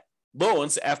get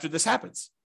loans after this happens.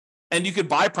 And you could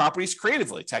buy properties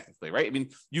creatively, technically, right? I mean,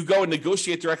 you go and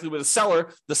negotiate directly with a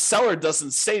seller. The seller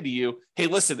doesn't say to you, hey,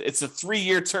 listen, it's a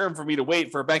 3-year term for me to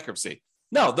wait for a bankruptcy.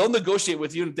 No, they'll negotiate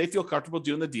with you and they feel comfortable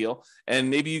doing the deal. And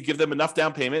maybe you give them enough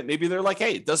down payment. Maybe they're like,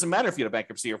 hey, it doesn't matter if you had a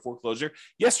bankruptcy or foreclosure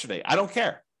yesterday. I don't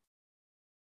care.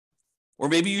 Or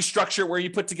maybe you structure where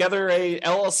you put together a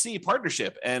LLC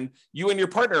partnership and you and your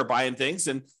partner are buying things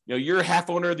and you're a half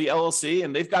owner of the LLC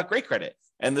and they've got great credit.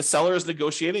 And the seller is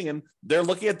negotiating and they're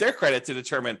looking at their credit to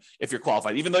determine if you're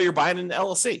qualified, even though you're buying an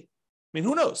LLC. I mean,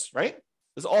 who knows, right?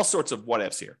 There's all sorts of what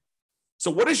ifs here.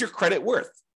 So what is your credit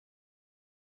worth?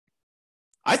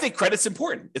 I think credit's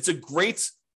important. It's a great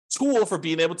tool for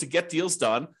being able to get deals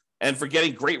done and for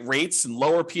getting great rates and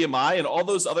lower PMI and all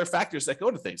those other factors that go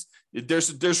into things.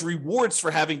 There's rewards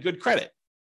for having good credit,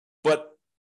 but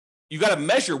you got to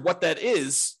measure what that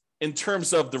is in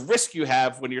terms of the risk you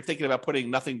have when you're thinking about putting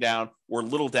nothing down or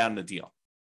little down in the deal.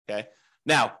 Okay.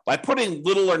 Now, by putting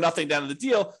little or nothing down in the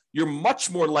deal, you're much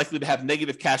more likely to have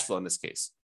negative cash flow in this case,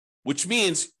 which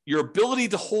means your ability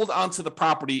to hold onto the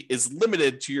property is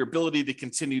limited to your ability to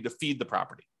continue to feed the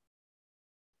property.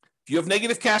 If you have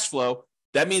negative cash flow,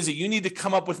 that means that you need to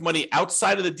come up with money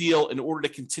outside of the deal in order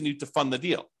to continue to fund the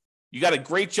deal. You got a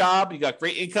great job, you got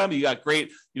great income, you got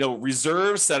great,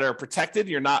 reserves that are protected.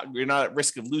 You're not at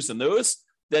risk of losing those.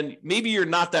 Then maybe you're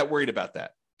not that worried about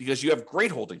that because you have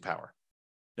great holding power.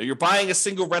 Now you're buying a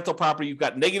single rental property. You've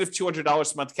got negative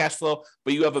 $200 a month cash flow,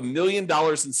 but you have $1 million in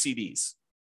CDs.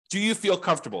 Do you feel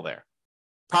comfortable there?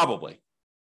 Probably.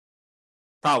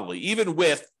 Even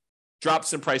with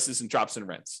drops in prices and drops in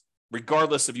rents,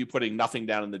 regardless of you putting nothing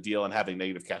down in the deal and having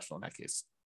negative cash flow in that case.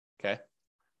 Okay.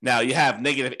 Now you have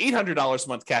negative $800 a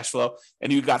month cash flow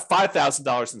and you got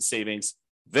 $5,000 in savings.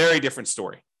 Very different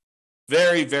story.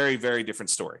 Very, very, very different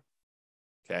story.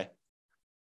 Okay.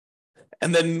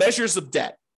 And then measures of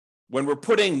debt. When we're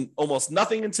putting almost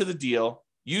nothing into the deal,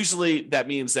 usually that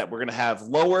means that we're going to have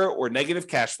lower or negative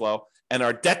cash flow, and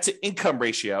our debt to income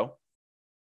ratio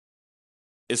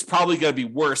is probably going to be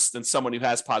worse than someone who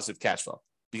has positive cash flow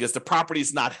because the property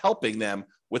is not helping them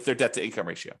with their debt to income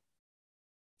ratio.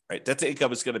 Right? Debt to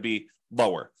income is going to be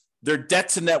lower. Their debt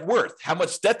to net worth, how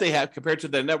much debt they have compared to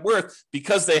their net worth,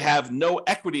 because they have no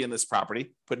equity in this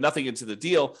property, put nothing into the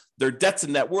deal, their debt to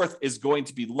net worth is going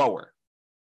to be lower.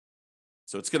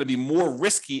 So it's going to be more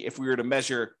risky if we were to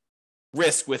measure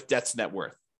risk with debt to net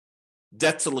worth.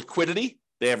 Debt to liquidity,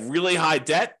 they have really high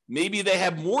debt. Maybe they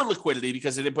have more liquidity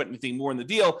because they didn't put anything more in the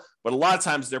deal, but a lot of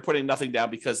times they're putting nothing down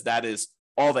because that is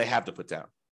all they have to put down.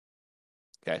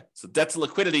 Okay, so debt to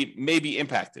liquidity may be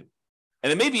impacted.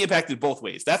 And it may be impacted both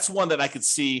ways. That's one that I could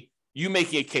see you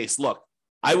making a case. Look,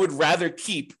 I would rather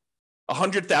keep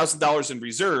 $100,000 in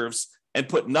reserves and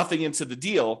put nothing into the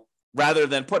deal rather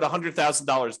than put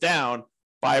 $100,000 down,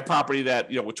 buy a property that,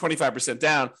 with 25%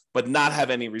 down, but not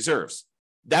have any reserves.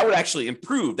 That would actually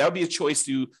improve. That would be a choice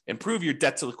to improve your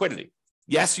debt to liquidity.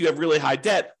 Yes, you have really high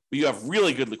debt, but you have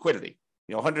really good liquidity,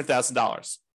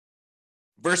 $100,000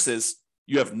 versus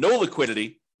you have no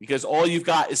liquidity because all you've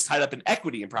got is tied up in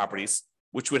equity in properties,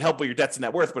 which would help with your debt to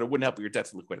net worth, but it wouldn't help with your debt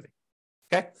to liquidity.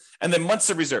 Okay. And then months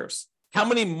of reserves. How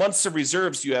many months of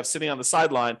reserves do you have sitting on the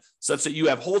sideline such that you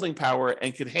have holding power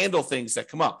and can handle things that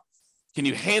come up? Can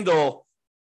you handle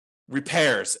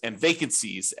repairs and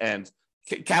vacancies and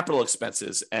capital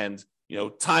expenses and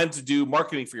time to do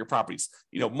marketing for your properties?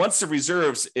 Months of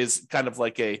reserves is kind of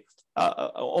like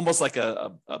almost like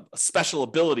a special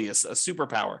ability, a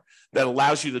superpower that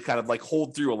allows you to kind of like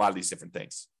hold through a lot of these different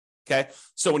things. Okay,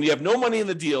 so when you have no money in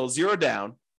the deal, zero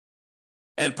down,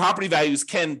 and property values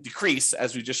can decrease,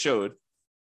 as we just showed,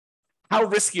 how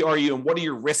risky are you and what are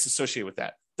your risks associated with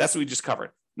that? That's what we just covered.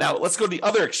 Now, let's go to the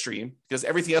other extreme because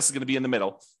everything else is going to be in the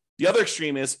middle. The other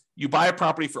extreme is you buy a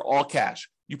property for all cash.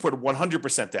 You put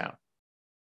 100% down.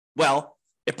 Well,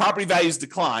 if property values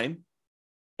decline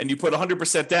and you put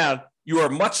 100% down, you are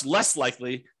much less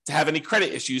likely to have any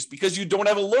credit issues because you don't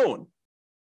have a loan,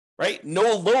 right?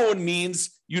 No loan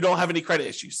means you don't have any credit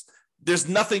issues. There's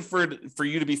nothing for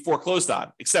you to be foreclosed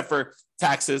on except for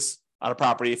taxes on a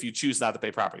property if you choose not to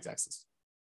pay property taxes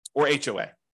or HOA,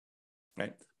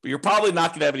 right? But you're probably not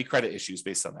going to have any credit issues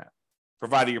based on that,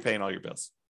 provided you're paying all your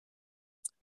bills.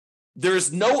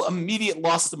 There's no immediate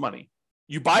loss of money.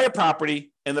 You buy a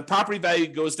property and the property value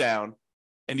goes down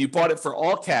and you bought it for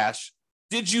all cash.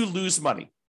 Did you lose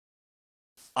money?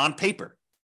 On paper.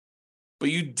 But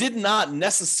you did not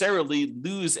necessarily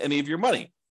lose any of your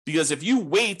money because if you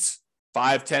wait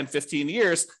 5, 10, 15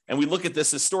 years and we look at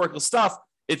this historical stuff,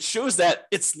 it shows that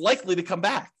it's likely to come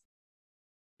back.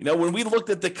 When we looked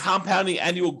at the compounding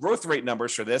annual growth rate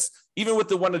numbers for this, even with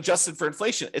the one adjusted for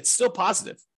inflation, it's still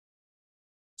positive.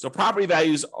 So property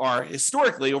values are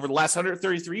historically, over the last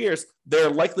 133 years, they're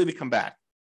likely to come back.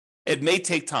 It may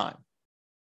take time.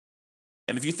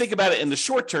 And if you think about it in the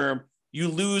short term, you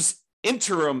lose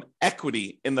interim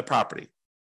equity in the property.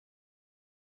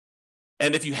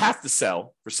 And if you have to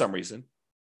sell for some reason,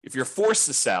 if you're forced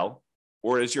to sell,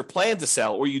 or is your plan to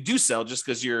sell, or you do sell just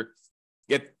because you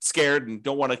get scared and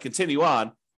don't want to continue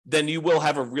on, then you will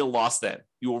have a real loss then.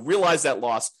 You will realize that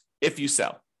loss if you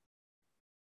sell.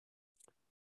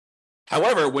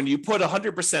 However, when you put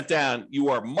 100% down, you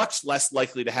are much less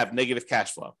likely to have negative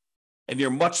cash flow, and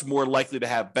you're much more likely to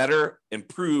have better,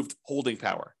 improved holding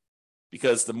power.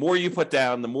 Because the more you put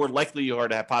down, the more likely you are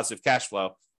to have positive cash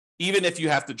flow, even if you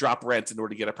have to drop rent in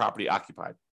order to get a property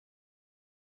occupied.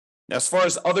 Now, as far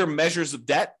as other measures of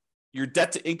debt, your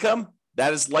debt to income,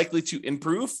 that is likely to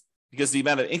improve because the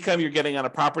amount of income you're getting on a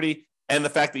property and the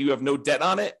fact that you have no debt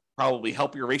on it probably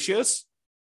help your ratios.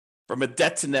 From a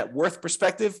debt to net worth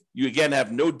perspective, you again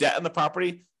have no debt on the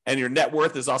property and your net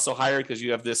worth is also higher because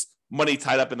you have this money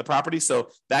tied up in the property. So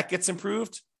that gets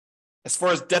improved. As far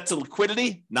as debt to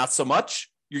liquidity, not so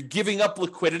much. You're giving up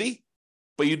liquidity,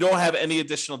 but you don't have any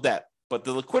additional debt. But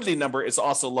the liquidity number is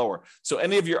also lower. So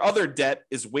any of your other debt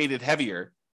is weighted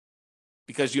heavier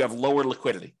because you have lower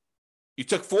liquidity. You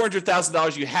took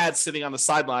 $400,000 you had sitting on the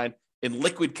sideline in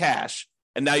liquid cash,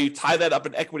 and now you tie that up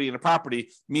in equity in a property,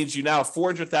 means you now have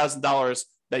 $400,000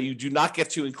 that you do not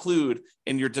get to include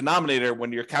in your denominator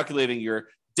when you're calculating your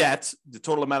debt, the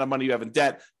total amount of money you have in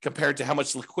debt, compared to how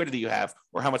much liquidity you have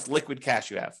or how much liquid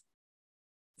cash you have.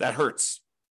 That hurts.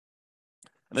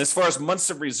 And as far as months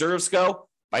of reserves go,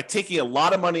 by taking a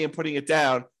lot of money and putting it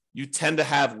down, you tend to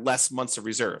have less months of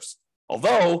reserves.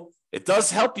 Although it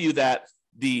does help you that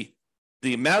the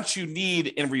amount you need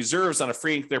in reserves on a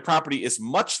free and clear property is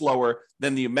much lower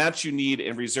than the amount you need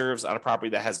in reserves on a property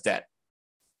that has debt.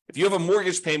 If you have a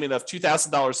mortgage payment of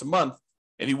 $2,000 a month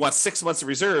and you want 6 months of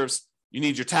reserves, you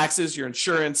need your taxes, your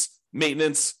insurance,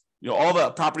 maintenance, all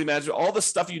the property management, all the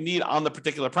stuff you need on the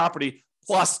particular property,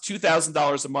 plus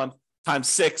 $2,000 a month times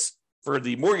 6 for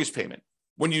the mortgage payment.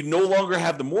 When you no longer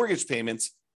have the mortgage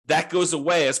payments, that goes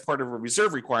away as part of a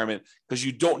reserve requirement because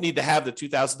you don't need to have the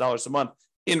 $2,000 a month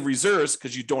in reserves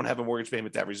because you don't have a mortgage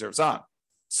payment to have reserves on.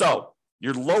 So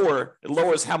it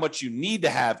lowers how much you need to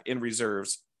have in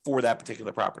reserves for that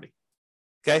particular property.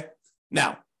 Okay.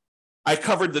 Now, I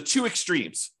covered the two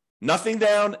extremes, nothing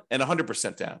down and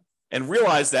 100% down, and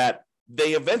realized that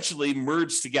they eventually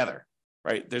merge together,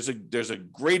 right? There's a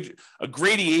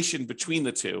gradation between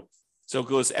the two. So it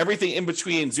goes everything in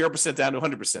between 0% down to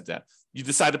 100% down. You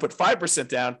decide to put 5%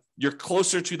 down, you're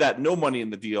closer to that no money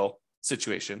in the deal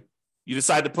situation. You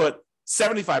decide to put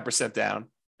 75% down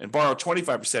and borrow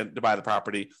 25% to buy the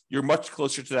property, you're much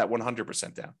closer to that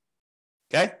 100% down.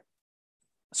 Okay?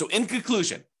 So in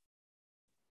conclusion,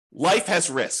 life has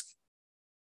risk.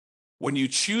 When you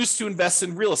choose to invest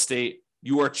in real estate,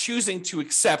 you are choosing to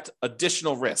accept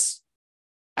additional risks.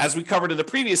 As we covered in the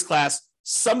previous class,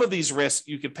 some of these risks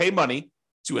you could pay money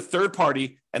to a third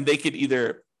party and they could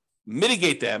either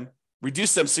mitigate them,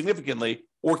 reduce them significantly,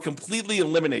 or completely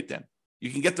eliminate them.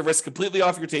 You can get the risk completely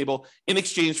off your table in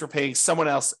exchange for paying someone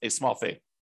else a small fee.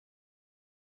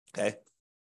 Okay.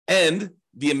 And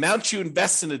the amount you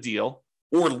invest in a deal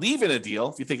or leave in a deal,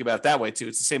 if you think about it that way too,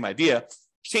 it's the same idea,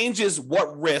 changes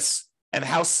what risks and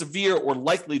how severe or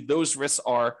likely those risks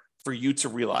are for you to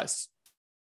realize.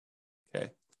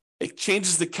 Okay. It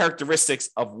changes the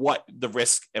characteristics of what the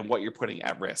risk and what you're putting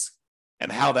at risk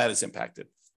and how that is impacted.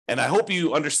 And I hope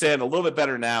you understand a little bit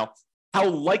better now how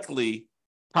likely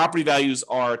property values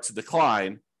are to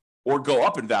decline or go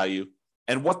up in value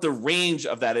and what the range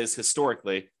of that is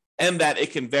historically, and that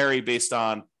it can vary based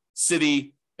on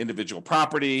city, individual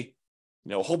property,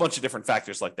 a whole bunch of different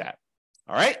factors like that.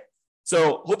 All right.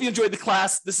 So hope you enjoyed the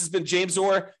class. This has been James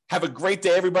Orr. Have a great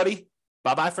day, everybody.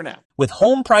 Bye-bye for now. With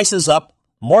home prices up,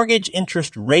 mortgage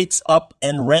interest rates up,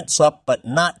 and rents up, but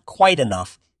not quite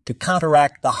enough to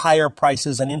counteract the higher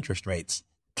prices and interest rates,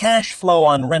 cash flow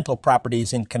on rental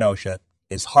properties in Kenosha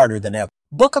is harder than ever.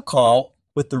 Book a call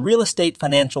with the Real Estate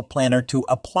Financial Planner to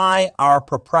apply our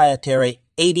proprietary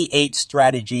 88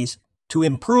 strategies to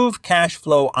improve cash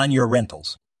flow on your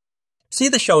rentals. See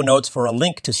the show notes for a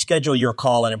link to schedule your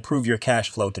call and improve your cash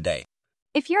flow today.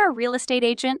 If you're a real estate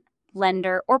agent,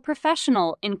 lender, or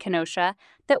professional in Kenosha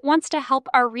that wants to help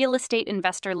our real estate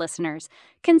investor listeners,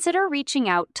 consider reaching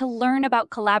out to learn about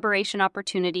collaboration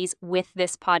opportunities with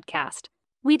this podcast.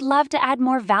 We'd love to add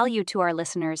more value to our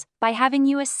listeners by having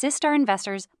you assist our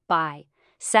investors buy,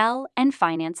 sell, and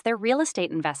finance their real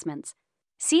estate investments.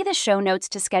 See the show notes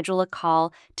to schedule a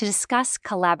call to discuss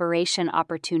collaboration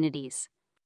opportunities.